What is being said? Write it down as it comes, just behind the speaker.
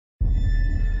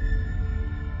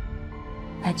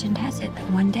Legend has it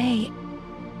that one day,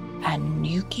 a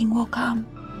new king will come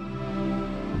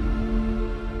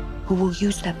who will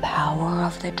use the power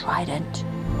of the trident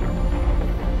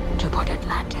to put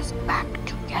Atlantis back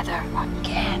together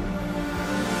again.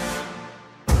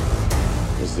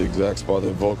 This is the exact spot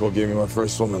that Volko gave me my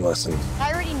first swimming lesson.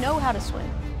 I already know how to swim.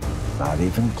 Not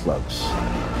even close.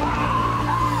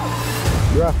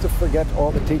 You have to forget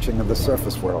all the teaching of the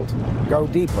surface world. Go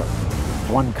deeper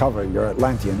to uncover your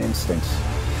Atlantean instincts.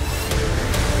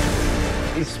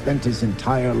 He spent his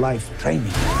entire life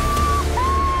training.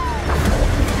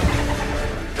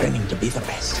 Training to be the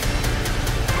best.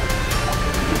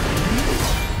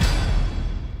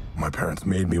 My parents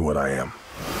made me what I am.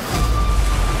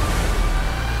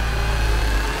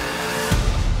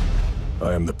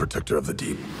 I am the protector of the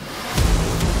deep.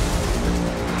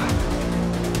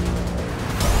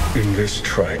 In this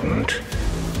trident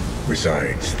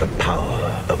resides the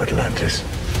power of Atlantis.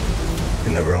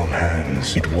 In the wrong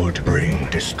hands, it would bring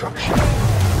destruction.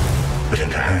 But in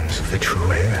the hands of the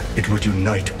true heir, it would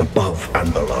unite above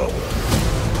and below.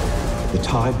 The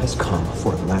time has come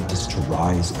for Atlantis to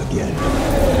rise again.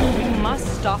 We must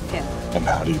stop him. And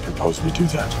how do you propose we do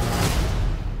that?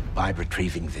 By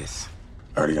retrieving this.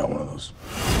 I already got one of those.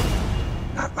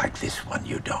 Not like this one,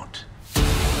 you don't.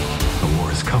 The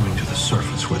war is coming to the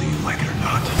surface whether you like it or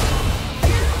not.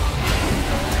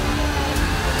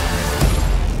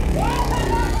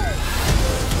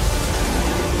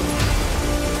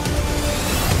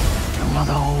 Your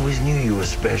mother always knew you were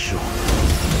special.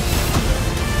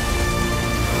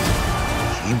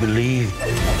 She believed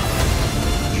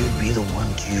you'd be the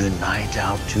one to unite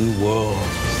our two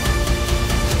worlds.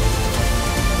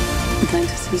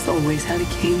 Atlantis has always had a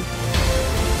king.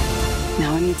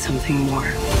 Now I need something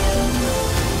more.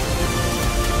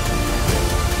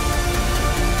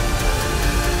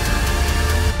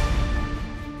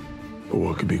 But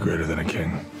what could be greater than a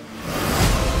king?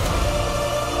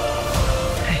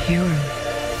 A hero.